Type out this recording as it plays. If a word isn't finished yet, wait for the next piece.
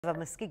A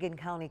Muskegon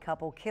County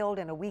couple killed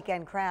in a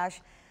weekend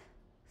crash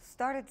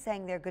started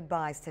saying their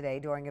goodbyes today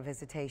during a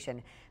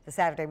visitation. The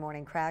Saturday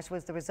morning crash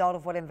was the result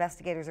of what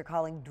investigators are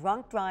calling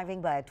drunk driving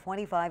by a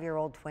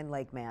 25-year-old Twin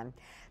Lake man.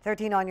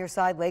 13 on your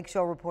side, Lake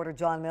Show reporter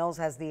John Mills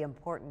has the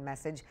important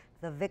message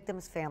the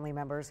victims' family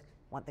members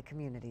want the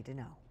community to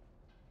know.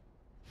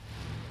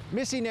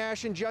 Missy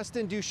Nash and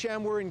Justin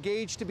Duchem were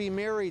engaged to be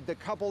married. The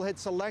couple had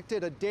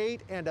selected a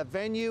date and a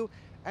venue,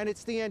 and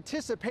it's the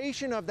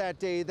anticipation of that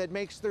day that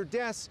makes their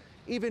deaths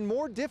even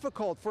more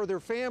difficult for their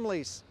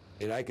families.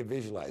 And I could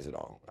visualize it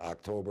all.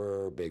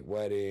 October, big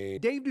wedding.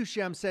 Dave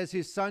Duchem says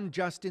his son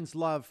Justin's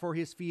love for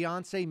his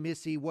fiancée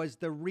Missy was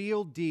the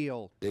real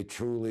deal. They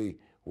truly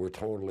were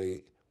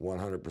totally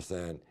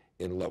 100%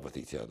 in love with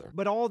each other.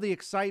 But all the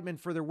excitement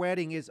for their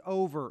wedding is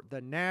over.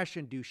 The Nash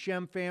and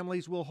Duchem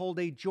families will hold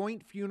a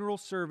joint funeral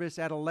service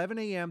at 11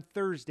 a.m.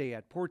 Thursday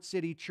at Port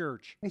City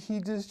Church. He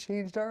just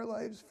changed our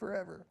lives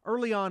forever.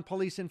 Early on,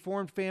 police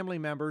informed family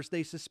members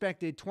they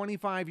suspected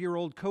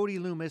 25-year-old Cody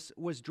Loomis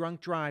was drunk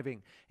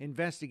driving.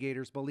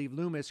 Investigators believe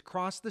Loomis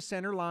crossed the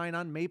center line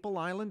on Maple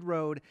Island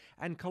Road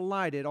and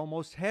collided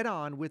almost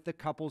head-on with the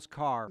couple's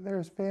car.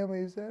 There's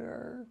families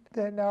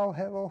that now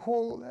have a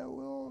hole that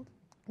will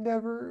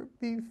never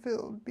be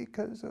filled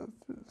because of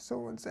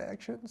someone's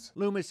actions.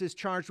 Loomis is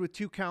charged with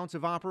 2 counts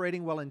of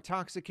operating while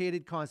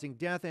intoxicated, causing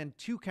death, and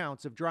 2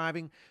 counts of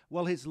driving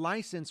while his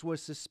license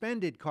was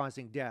suspended,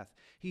 causing death.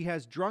 He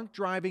has drunk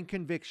driving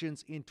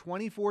convictions in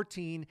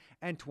 2014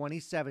 and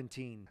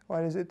 2017.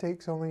 Why does it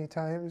take so many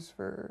times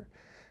for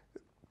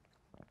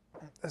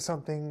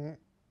something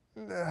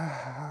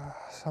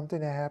to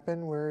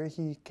happen where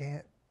he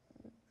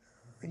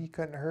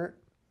couldn't hurt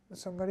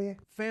somebody?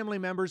 Family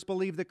members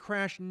believe the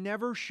crash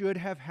never should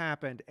have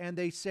happened, and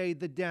they say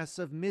the deaths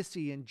of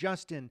Missy and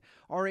Justin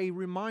are a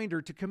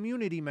reminder to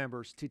community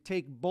members to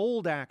take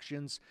bold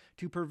actions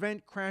to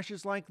prevent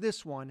crashes like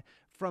this one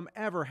from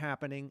ever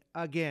happening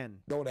again.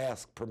 Don't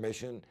ask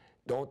permission.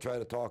 Don't try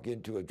to talk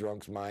into a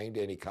drunk's mind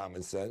any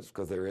common sense,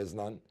 because there is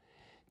none.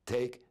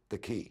 Take the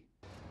key.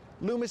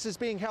 Loomis is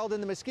being held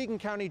in the Muskegon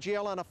County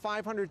Jail on a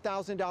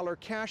 $500,000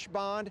 cash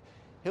bond.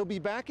 He'll be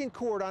back in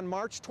court on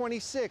March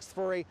 26th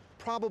for a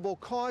probable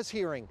cause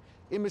hearing.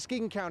 In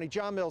Muskegon County,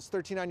 John Mills,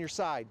 13 on your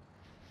side.